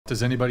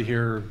Does anybody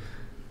here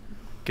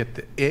get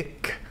the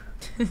ick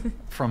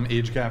from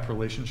age gap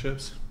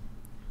relationships?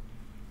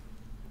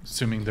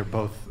 Assuming they're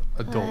both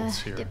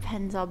adults here.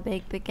 Depends how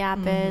big the gap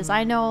is.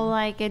 I know,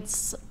 like,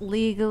 it's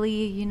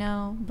legally, you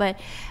know, but...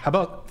 How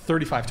about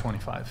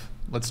 35-25?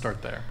 Let's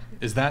start there.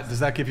 Does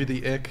that give you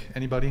the ick?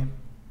 Anybody?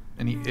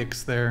 Any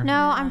icks there?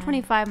 No, I'm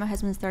 25. My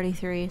husband's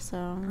 33,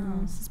 so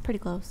this is pretty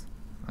close.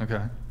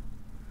 Okay.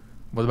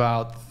 What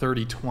about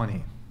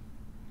 30-20?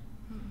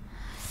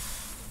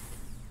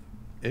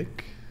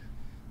 Ick?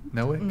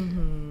 No ick?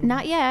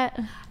 Not yet.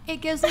 It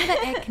gives me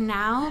the ick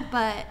now,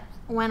 but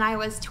when I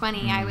was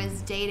 20, I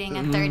was dating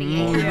a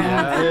 38-year-old.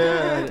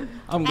 Yeah.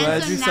 I'm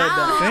glad you said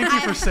that. Thank you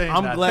for saying that.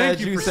 I'm glad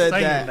you said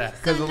that.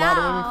 Because So a lot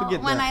of women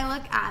forget when that. I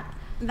look at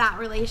that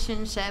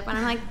relationship, and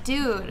I'm like,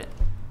 dude,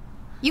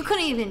 you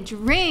couldn't even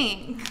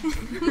drink.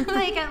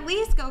 Like, at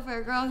least go for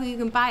a girl who you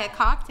can buy a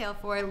cocktail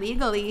for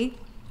legally.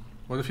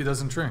 What if he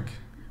doesn't drink?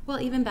 Well,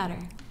 even better.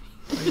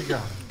 There you go.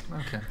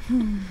 Okay.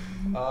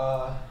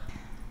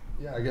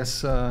 Yeah, I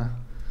guess if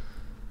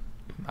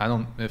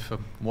a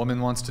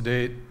woman wants to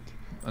date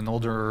an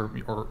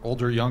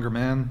older younger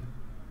man,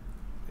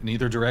 in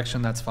either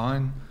direction, that's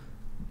fine.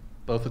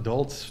 Both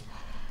adults.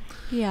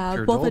 Yeah,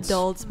 You're both adults,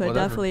 adults, but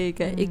whatever. definitely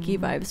get icky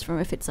vibes from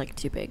if it's, like,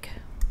 too big.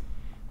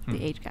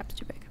 The age gap's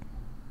too big.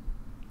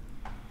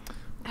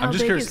 I'm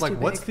just curious,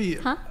 like, what's the...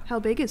 Huh? How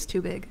big is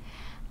too big?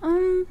 What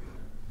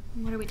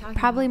are we talking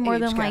Probably about? more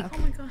Age than, gap. like...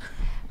 Oh my God.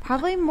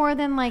 Probably more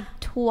than, like,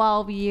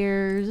 12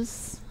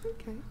 years.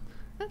 Okay.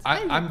 That's I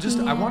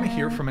fine. want to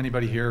hear from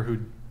anybody here who...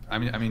 I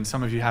mean,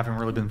 some of you haven't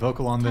really been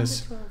vocal on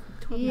this.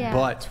 12. Yeah,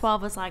 But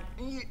 12 is like...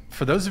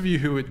 For those of you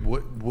who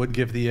would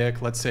give the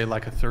ick, let's say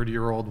like a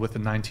 30-year-old with a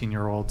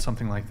 19-year-old,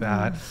 something like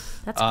that.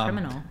 That's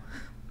criminal.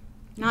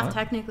 Not What?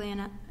 technically in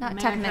Not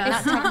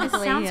America.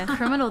 technically, Sounds yeah.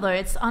 criminal though.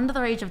 It's under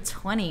the age of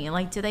 20.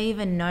 Like, do they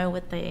even know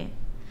what they...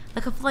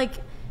 Like, if, like,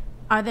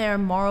 are their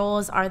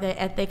morals, are their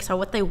ethics, or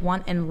what they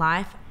want in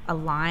life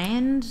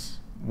aligned?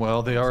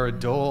 Well, they are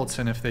adults,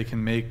 and if they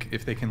can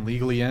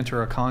legally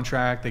enter a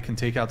contract, they can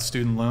take out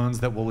student loans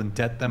that will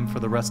indebt them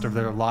for the rest of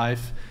their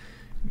life,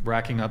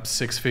 racking up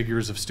 6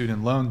 figures of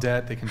student loan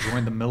debt. They can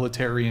join the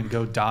military and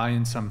go die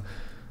in some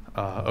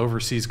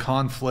overseas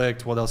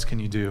conflict. What else can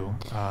you do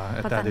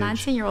at But that that age?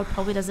 19-year-old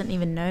probably doesn't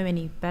even know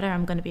any better,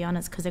 I'm going to be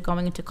honest, because they're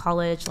going into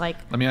college. Like,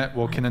 Let me ask,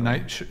 well, should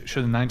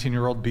a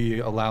 19-year-old be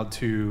allowed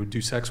to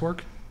do sex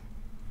work?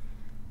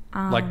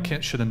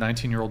 Should a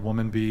 19-year-old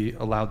woman be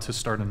allowed to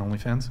start an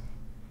OnlyFans?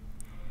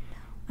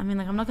 I mean,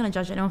 like, I'm not going to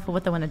judge anyone for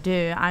what they want to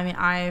do. I mean,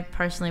 I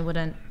personally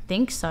wouldn't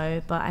think so,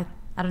 but I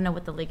don't know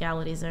what the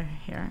legalities are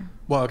here.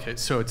 Well, okay,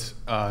 so it's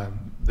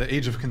the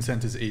age of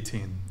consent is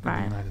 18 in the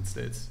Right. United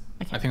States.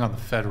 Okay. I think on the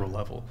federal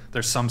level,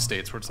 there's some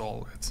states where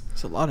it's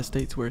It's a lot of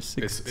states where it's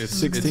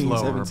 16, it's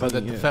lower, 17, but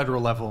at the yeah.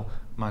 federal level,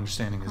 my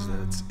understanding is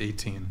that it's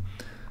 18.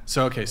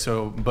 So okay,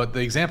 but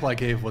the example I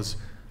gave was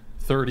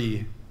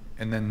 30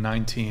 and then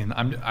 19.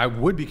 I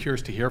would be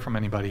curious to hear from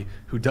anybody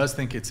who does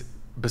think it's,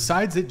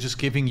 besides it just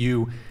giving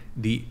you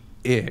the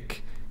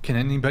ick, can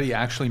anybody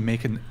actually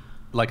make an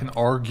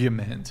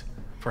argument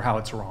for how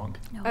it's wrong?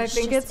 No, I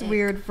think just it's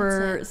weird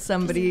for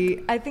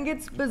somebody. I think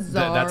it's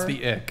bizarre. That's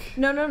the ick.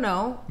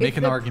 No. Make if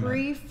an the argument.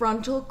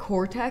 Prefrontal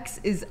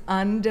cortex is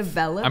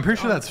undeveloped. I'm pretty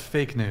sure that's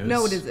fake news.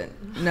 No, it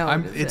isn't. No,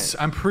 it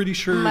isn't. I'm pretty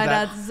sure My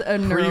that dad's a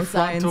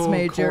neuroscience prefrontal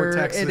major.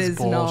 cortex It is is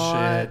bullshit.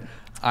 not.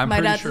 I'm My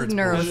pretty dad's sure a it's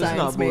bullshit. neuroscience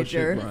not bullshit,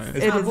 major. Brian.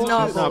 It It's is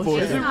not not bullshit.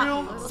 bullshit. Is it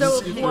real?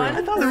 So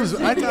I thought it was.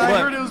 I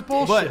heard it was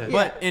bullshit.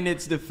 But in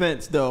its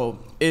defense, though,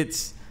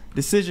 it's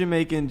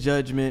decision-making,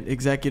 judgment,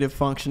 executive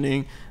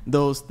functioning,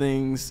 those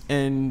things.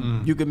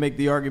 And you could make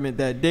the argument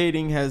that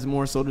dating has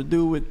more so to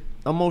do with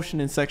emotion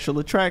and sexual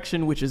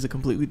attraction, which is a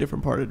completely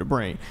different part of the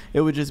brain.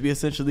 It would just be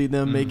essentially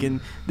them making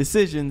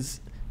decisions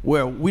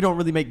where we don't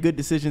really make good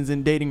decisions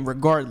in dating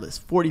regardless.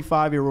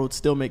 45-year-olds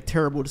still make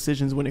terrible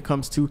decisions when it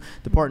comes to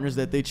the partners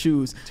that they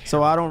choose.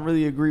 So I don't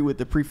really agree with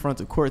the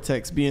prefrontal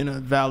cortex being a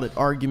valid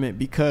argument,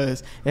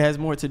 because it has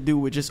more to do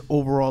with just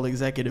overall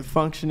executive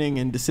functioning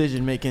and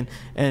decision making,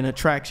 and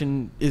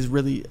attraction is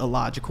really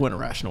illogical and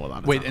irrational a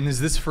lot of Wait, time. and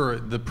is this for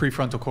the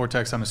prefrontal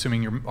cortex? I'm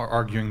assuming you're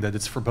arguing that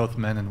it's for both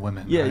men and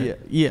women. Right?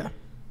 Yeah.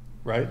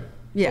 Right?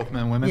 Yeah. Both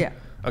men and women? Yeah.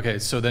 Okay,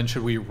 so then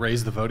should we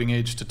raise the voting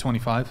age to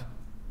 25?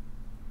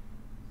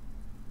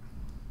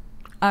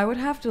 I would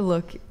have to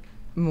look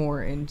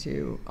more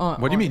into. What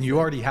do you mean? You honestly.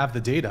 already have the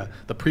data.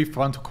 The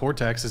prefrontal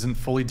cortex isn't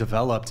fully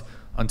developed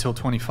until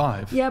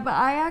 25. Yeah, but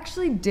I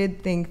actually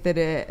did think that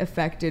it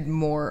affected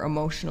more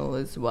emotional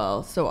as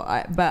well. So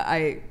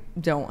I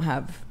don't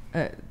have.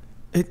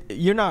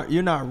 You're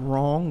not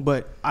wrong,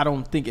 but I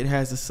don't think it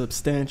has a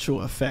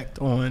substantial effect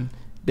on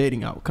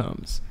dating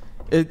outcomes.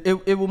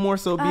 It will more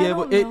so be I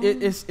able. don't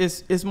know.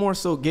 It's more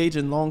so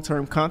gauging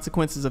long-term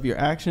consequences of your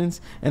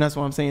actions, and that's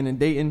what I'm saying in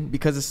dating,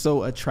 because it's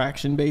so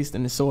attraction based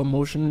and it's so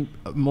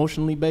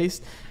emotionally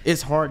based.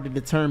 It's hard to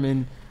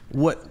determine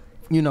what,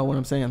 you know what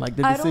I'm saying, like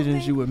the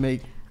decisions you would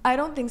make. I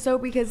don't think so,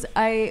 because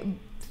I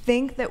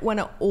think that when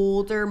an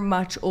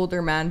much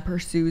older man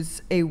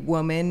pursues a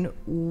woman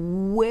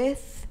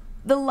with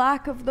the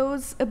lack of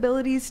those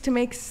abilities to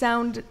make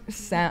sound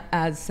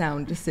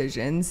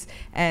decisions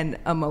and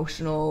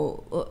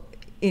emotional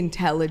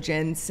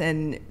intelligence,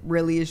 and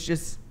really is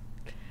just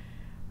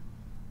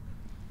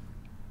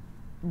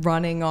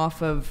running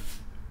off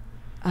of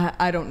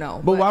I don't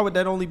know. But why would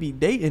that only be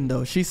dating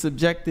though? She's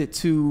subjected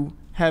to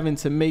having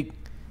to make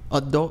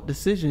adult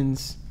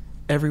decisions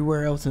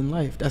everywhere else in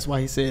life. That's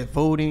why he said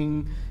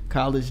voting,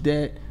 college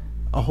debt,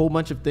 a whole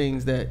bunch of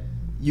things that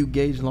you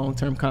gauge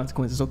long-term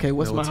consequences. Okay,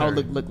 what's my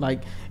outlook look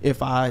like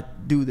if I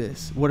do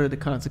this? What are the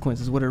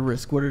consequences? What are the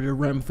risks? What are the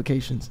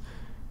ramifications?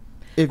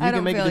 If you I can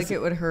don't make feel like it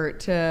would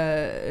hurt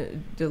to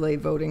delay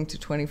voting to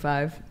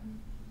 25.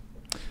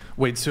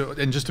 Wait, so,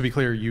 and just to be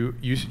clear,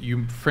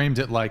 you framed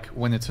it like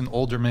when it's an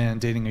older man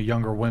dating a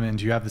younger woman,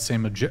 do you have the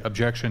same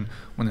objection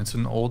when it's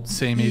an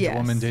same age Yes,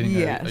 woman dating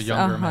a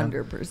younger man?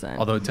 100%.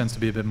 Although it tends to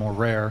be a bit more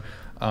rare.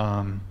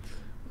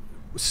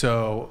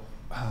 So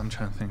I'm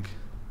trying to think.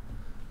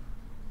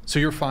 So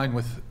you're fine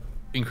with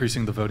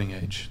increasing the voting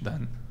age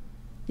then?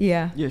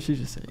 Yeah. Yeah, she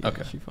just said, yeah,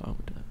 Okay. she fine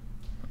with that.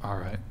 All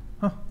right.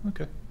 Huh,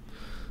 okay.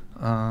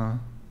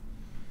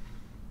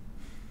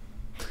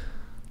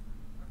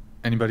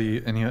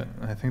 Anybody,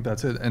 I think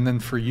that's it. And then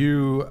for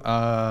you,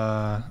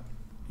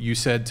 you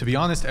said, to be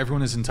honest,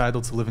 everyone is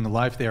entitled to living a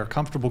life they are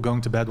comfortable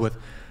going to bed with.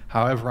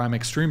 However, I'm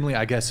extremely,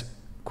 I guess,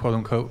 quote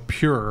unquote,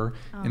 pure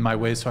in my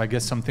ways. So I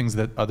guess some things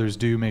that others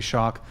do may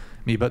shock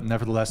me, but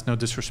nevertheless, no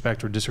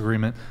disrespect or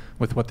disagreement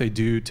with what they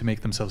do to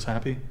make themselves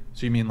happy.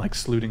 So you mean like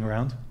slooting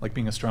around, like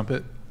being a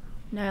strumpet?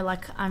 No,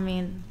 like, I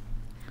mean,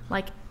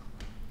 like,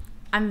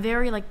 I'm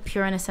very like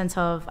pure in a sense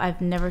of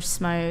I've never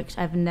smoked,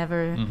 I've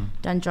never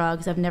done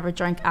drugs, I've never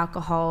drank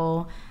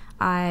alcohol.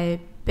 I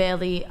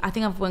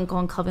think I've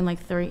gone clubbing like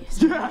 3.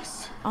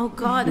 Yes! Oh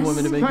God. You want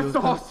me to make you a That's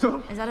cup?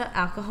 awesome. Is that an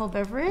alcohol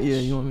beverage? Yeah,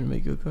 you want me to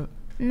make you a cup?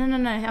 No,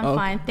 I'm Okay.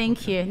 fine.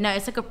 Thank you. No,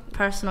 it's like a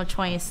personal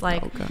choice.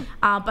 Like, Okay.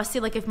 but see,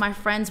 like if my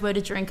friends were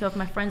to drink or if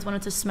my friends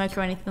wanted to smoke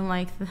or anything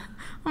like that,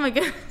 oh my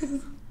God.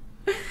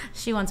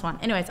 She wants one.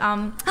 Anyways,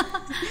 I'm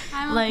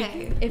like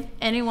okay. if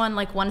anyone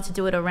like wanted to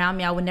do it around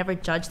me, I would never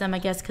judge them, I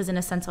guess, because in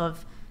a sense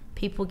of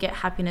people get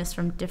happiness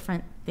from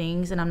different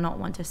things, and I'm not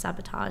one to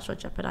sabotage or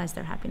jeopardize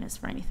their happiness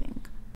for anything.